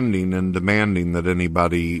commanding and demanding that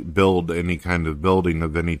anybody build any kind of building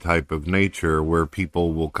of any type of nature where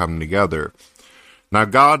people will come together. Now,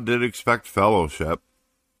 God did expect fellowship.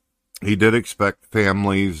 He did expect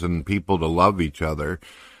families and people to love each other.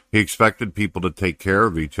 He expected people to take care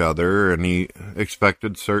of each other, and he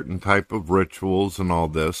expected certain type of rituals and all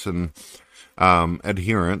this, and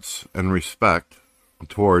adherence and respect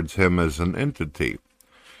towards him as an entity.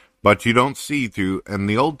 But you don't see through, and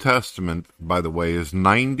the Old Testament, by the way, is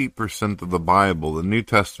 90% of the Bible. The New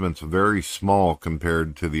Testament's very small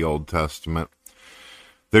compared to the Old Testament.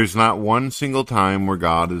 There's not one single time where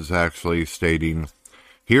God is actually stating,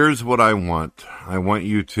 here's what I want. I want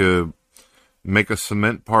you to make a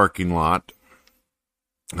cement parking lot.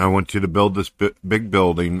 I want you to build this big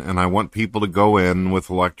building, and I want people to go in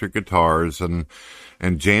with electric guitars and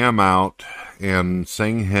jam out and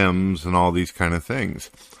sing hymns and all these kind of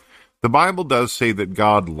things. The Bible does say that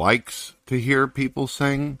God likes to hear people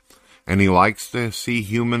sing, and he likes to see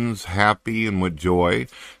humans happy and with joy.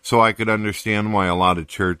 So I could understand why a lot of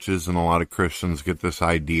churches and a lot of Christians get this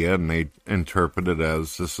idea, and they interpret it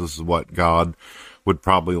as this is what God would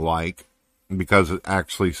probably like, because it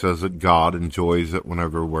actually says that God enjoys it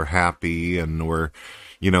whenever we're happy and we're,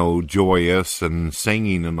 joyous and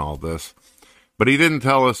singing and all this. But he didn't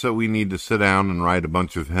tell us that we need to sit down and write a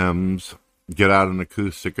bunch of hymns, get out an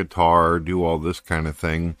acoustic guitar, do all this kind of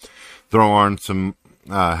thing, throw on some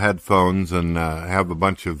headphones and have a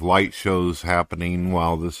bunch of light shows happening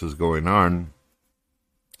while this is going on.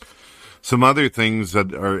 Some other things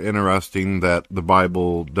that are interesting that the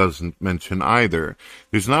Bible doesn't mention either.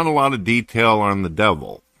 There's not a lot of detail on the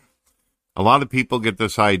devil. A lot of people get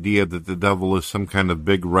this idea that the devil is some kind of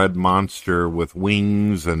big red monster with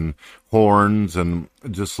wings and horns and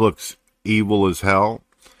just looks evil as hell.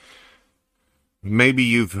 Maybe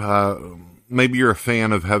you're a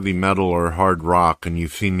fan of heavy metal or hard rock, and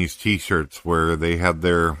you've seen these t-shirts where they have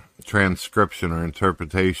their transcription or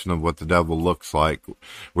interpretation of what the devil looks like,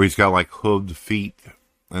 where he's got like hooved feet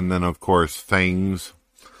and then of course fangs.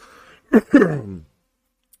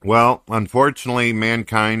 Well, unfortunately,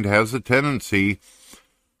 mankind has a tendency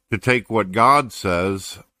to take what God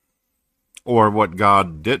says or what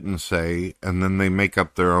God didn't say, and then they make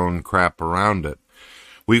up their own crap around it.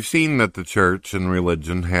 We've seen that the church and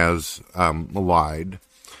religion has lied.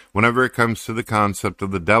 Whenever it comes to the concept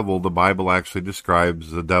of the devil, the Bible actually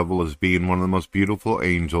describes the devil as being one of the most beautiful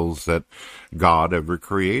angels that God ever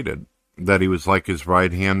created, that he was like his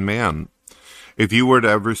right-hand man. If you were to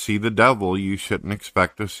ever see the devil, you shouldn't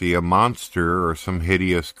expect to see a monster or some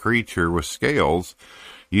hideous creature with scales.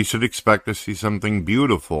 You should expect to see something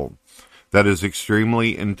beautiful that is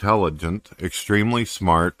extremely intelligent, extremely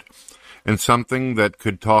smart, and something that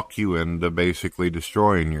could talk you into basically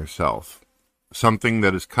destroying yourself. Something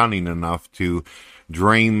that is cunning enough to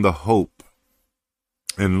drain the hope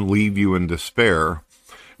and leave you in despair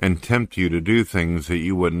and tempt you to do things that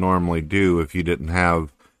you wouldn't normally do if you didn't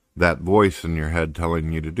have that voice in your head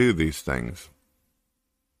telling you to do these things.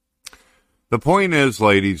 The point is,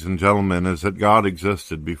 ladies and gentlemen, is that God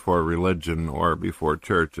existed before religion or before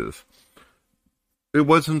churches. It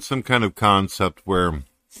wasn't some kind of concept where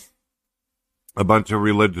a bunch of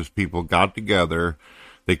religious people got together,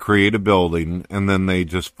 they create a building, and then they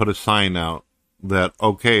just put a sign out that,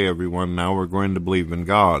 okay, everyone, now we're going to believe in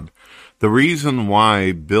God. The reason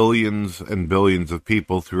why billions and billions of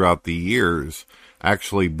people throughout the years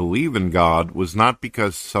actually believe in God was not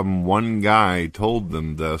because some one guy told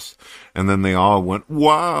them this, and then they all went,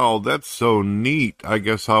 wow, that's so neat, I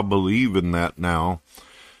guess I'll believe in that now.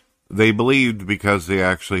 They believed because they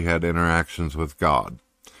actually had interactions with God.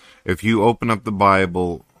 If you open up the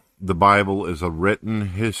Bible is a written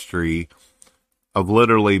history of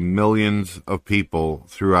literally millions of people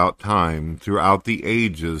throughout time, throughout the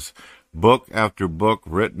ages, book after book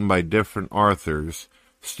written by different authors,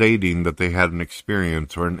 stating that they had an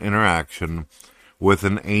experience or an interaction with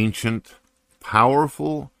an ancient,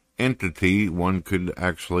 powerful entity, one could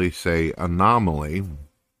actually say anomaly,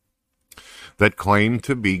 that claimed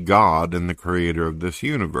to be God and the creator of this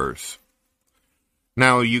universe.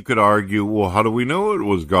 Now, you could argue, well, how do we know it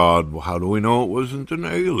was God? Well, how do we know it wasn't an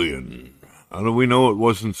alien? How do we know it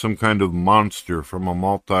wasn't some kind of monster from a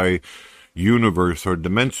multi-universe or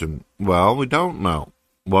dimension? Well, we don't know.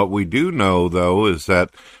 What we do know, though, is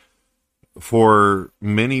that for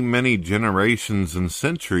many, many generations and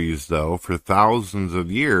centuries, though, for thousands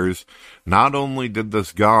of years, not only did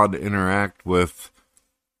this God interact with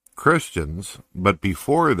Christians, but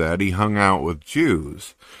before that, he hung out with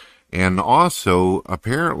Jews. And also,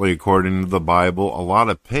 apparently, according to the Bible, a lot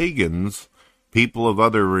of pagans, people of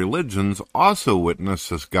other religions, also witnessed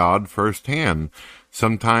this God firsthand.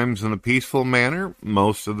 Sometimes in a peaceful manner.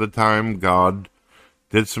 Most of the time, God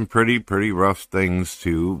did some pretty rough things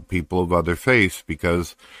to people of other faiths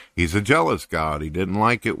because he's a jealous God. He didn't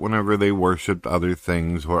like it whenever they worshipped other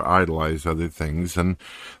things or idolized other things. And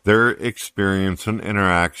their experience and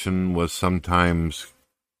interaction was sometimes,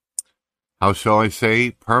 how shall I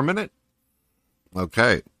say, permanent?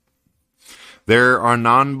 Okay. There are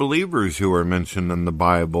non-believers who are mentioned in the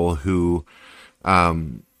Bible who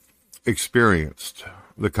experienced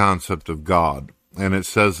the concept of God. And it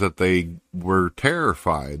says that they were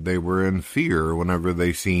terrified. They were in fear whenever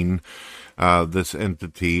they seen this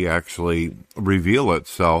entity actually reveal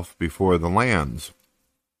itself before the lands.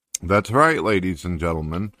 That's right, ladies and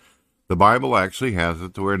gentlemen. The Bible actually has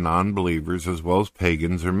it to where non-believers as well as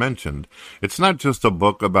pagans are mentioned. It's not just a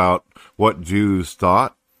book about what Jews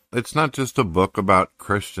thought. It's not just a book about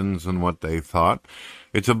Christians and what they thought.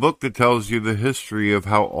 It's a book that tells you the history of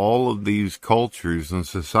how all of these cultures and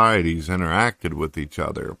societies interacted with each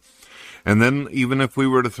other. And then even if we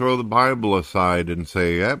were to throw the Bible aside and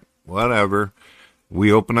say, whatever,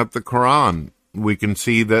 we open up the Quran, we can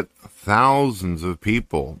see that thousands of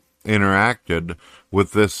people interacted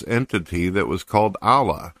with this entity that was called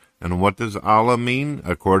Allah. And what does Allah mean?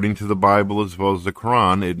 According to the Bible as well as the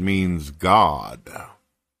Quran, it means God.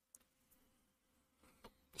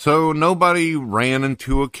 So nobody ran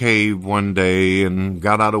into a cave one day and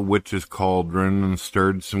got out a witch's cauldron and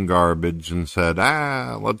stirred some garbage and said,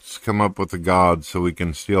 let's come up with a god so we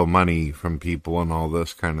can steal money from people and all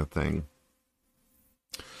this kind of thing.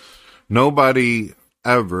 Nobody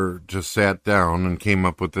ever just sat down and came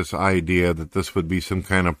up with this idea that this would be some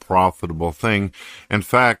kind of profitable thing. In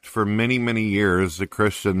fact, for many, many years, the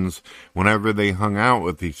Christians, whenever they hung out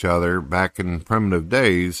with each other back in primitive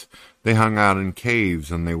days, they hung out in caves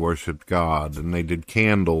and they worshipped God and they did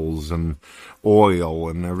candles and oil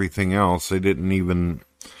and everything else.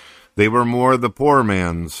 They were more the poor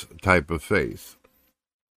man's type of faith.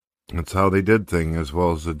 That's how they did things, as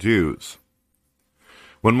well as the Jews.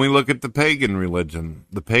 When we look at the pagan religion,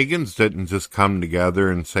 the pagans didn't just come together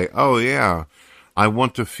and say, oh yeah, I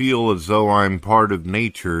want to feel as though I'm part of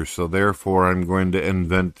nature, so therefore I'm going to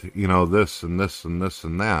invent, this and this and this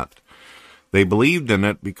and that. They believed in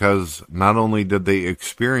it because not only did they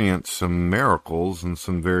experience some miracles and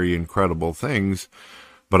some very incredible things,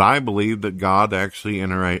 but I believe that God actually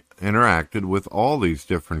interacted with all these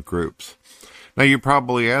different groups. Now you're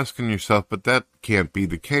probably asking yourself, but that can't be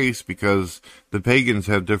the case because the pagans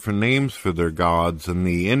have different names for their gods and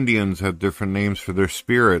the Indians have different names for their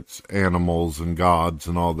spirits, animals and gods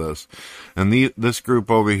and all this. And this group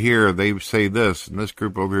over here, they say this, and this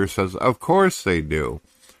group over here says, of course they do.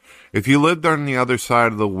 If you lived on the other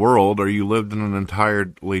side of the world or you lived in an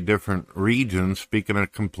entirely different region speaking a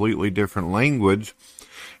completely different language,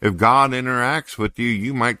 if God interacts with you,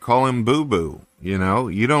 you might call him boo-boo. You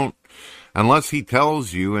don't, unless he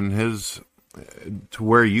tells you in his to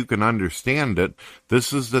where you can understand it,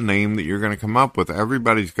 this is the name that you're going to come up with.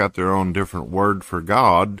 Everybody's got their own different word for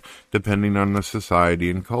God, depending on the society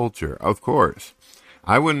and culture, of course.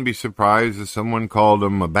 I wouldn't be surprised if someone called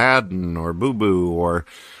him Abaddon or Boo-Boo or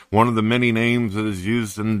one of the many names that is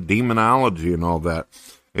used in demonology and all that.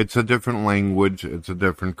 It's a different language. It's a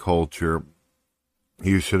different culture.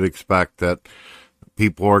 You should expect that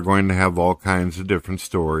people are going to have all kinds of different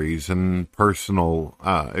stories and personal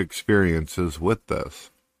experiences with this.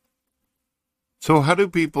 So how do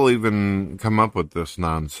people even come up with this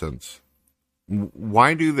nonsense?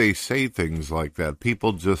 Why do they say things like that?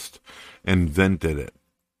 People just invented it.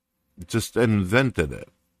 Just invented it.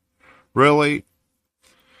 Really?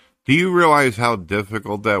 Do you realize how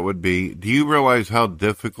difficult that would be? Do you realize how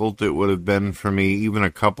difficult it would have been for me even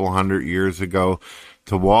a couple hundred years ago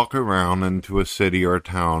to walk around into a city or a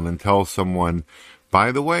town and tell someone,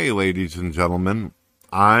 by the way, ladies and gentlemen,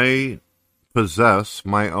 I possess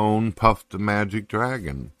my own puffed magic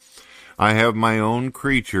dragon. I have my own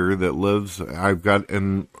creature that lives, I've got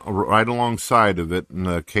right alongside of it, in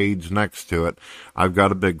the cage next to it, I've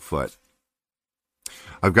got a Bigfoot.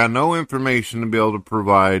 I've got no information to be able to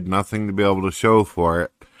provide, nothing to be able to show for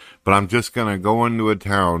it, but I'm just going to go into a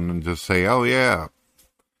town and just say, oh yeah.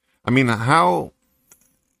 I mean, how,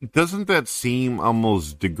 doesn't that seem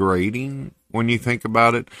almost degrading when you think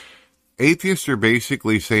about it? Atheists are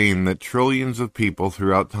basically saying that trillions of people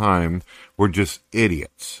throughout time were just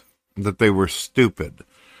idiots, that they were stupid,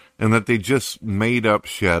 and that they just made up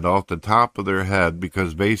shit off the top of their head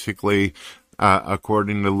because basically,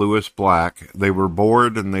 according to Lewis Black, they were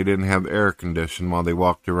bored and they didn't have air conditioning while they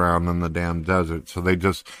walked around in the damn desert. So they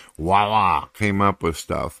just, voila, came up with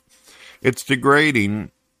stuff. It's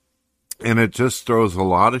degrading, and it just throws a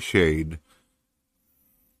lot of shade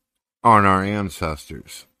on our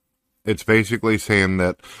ancestors. It's basically saying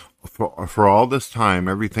that for all this time,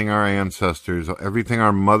 everything our ancestors, everything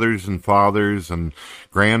our mothers and fathers and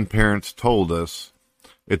grandparents told us,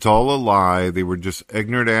 it's all a lie. They were just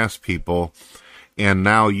ignorant-ass people. And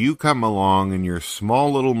now you come along in your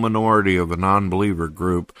small little minority of a non-believer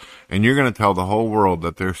group, and you're going to tell the whole world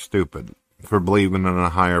that they're stupid for believing in a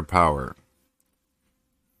higher power.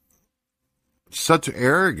 Such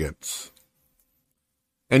arrogance.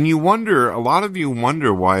 And you wonder, a lot of you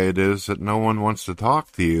wonder why it is that no one wants to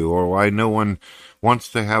talk to you, or why no one wants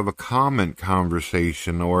to have a comment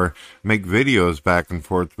conversation or make videos back and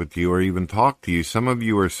forth with you or even talk to you. Some of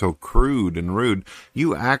you are so crude and rude.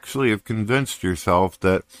 You actually have convinced yourself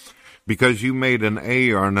that because you made an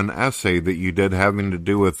A on an essay that you did having to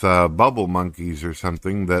do with bubble monkeys or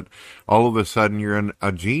something, that all of a sudden you're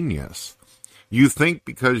a genius. You think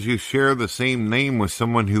because you share the same name with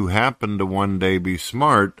someone who happened to one day be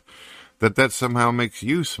smart, that somehow makes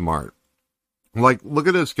you smart. Like, look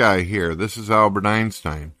at this guy here. This is Albert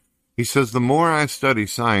Einstein. He says, the more I study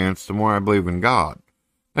science, the more I believe in God.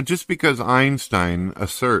 And just because Einstein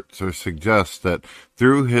asserts or suggests that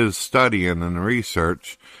through his studying and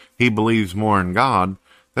research, he believes more in God,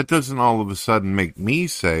 that doesn't all of a sudden make me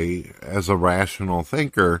say, as a rational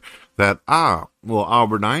thinker, that, well,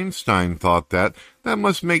 Albert Einstein thought that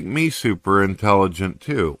must make me super intelligent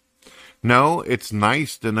too. No, it's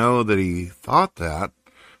nice to know that he thought that,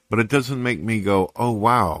 but it doesn't make me go, oh,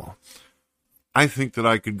 wow, I think that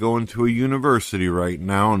I could go into a university right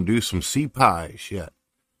now and do some CPI shit.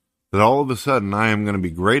 That all of a sudden I am going to be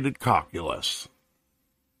great at calculus.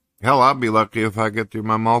 Hell, I'll be lucky if I get through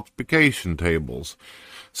my multiplication tables.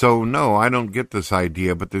 So, no, I don't get this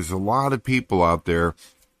idea, but there's a lot of people out there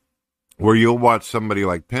where you'll watch somebody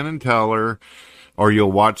like Penn and Teller, or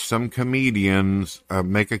you'll watch some comedians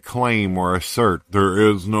make a claim or assert, there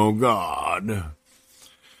is no God.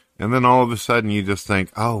 And then all of a sudden you just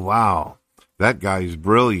think, oh, wow, that guy's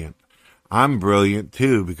brilliant. I'm brilliant,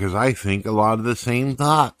 too, because I think a lot of the same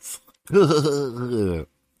thoughts.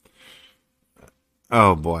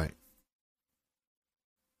 Oh, boy.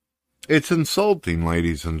 It's insulting,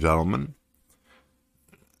 ladies and gentlemen.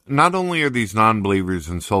 Not only are these non-believers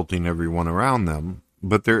insulting everyone around them,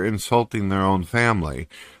 but they're insulting their own family.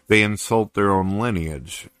 They insult their own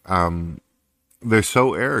lineage. They're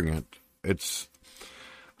so arrogant.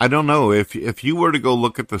 I don't know, if you were to go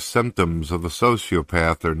look at the symptoms of a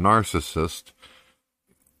sociopath or narcissist,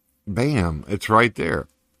 bam, it's right there.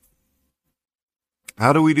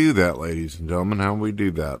 How do we do that, ladies and gentlemen? How do we do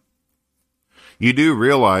that? You do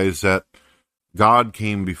realize that God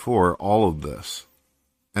came before all of this.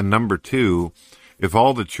 And number two, if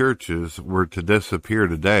all the churches were to disappear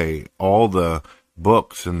today, all the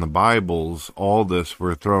books and the Bibles, all this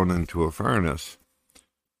were thrown into a furnace,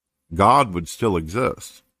 God would still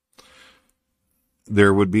exist.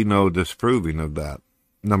 there would be no disproving of that.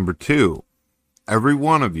 Number two, every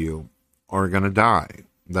one of you are going to die.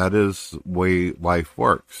 That is the way life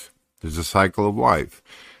works. There's a cycle of life.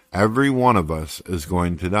 Every one of us is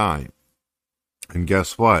going to die. And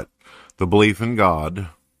guess what? The belief in God,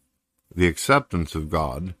 the acceptance of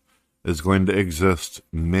God, is going to exist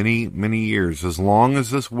many, many years. As long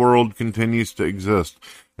as this world continues to exist,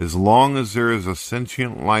 as long as there is a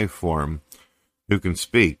sentient life form who can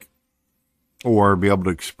speak or be able to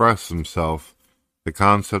express himself, the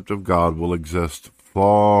concept of God will exist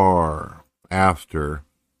far after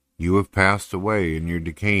you have passed away and you're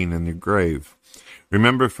decaying in your grave.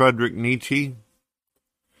 Remember Friedrich Nietzsche?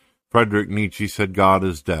 Friedrich Nietzsche said God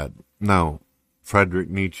is dead. No, Friedrich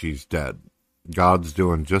Nietzsche's dead. God's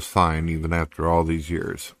doing just fine even after all these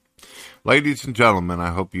years. Ladies and gentlemen,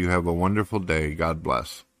 I hope you have a wonderful day. God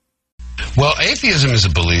bless. Well, atheism is a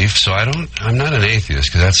belief, so I'm not an atheist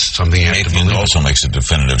because that's something you have to believe. Atheism also makes a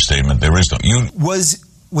definitive statement. There is no...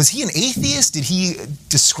 Was he an atheist? Did he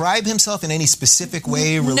describe himself in any specific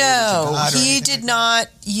way related to God? No, he did not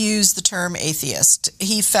use the term atheist.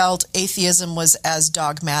 He felt atheism was as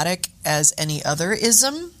dogmatic as any other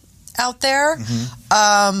ism out there.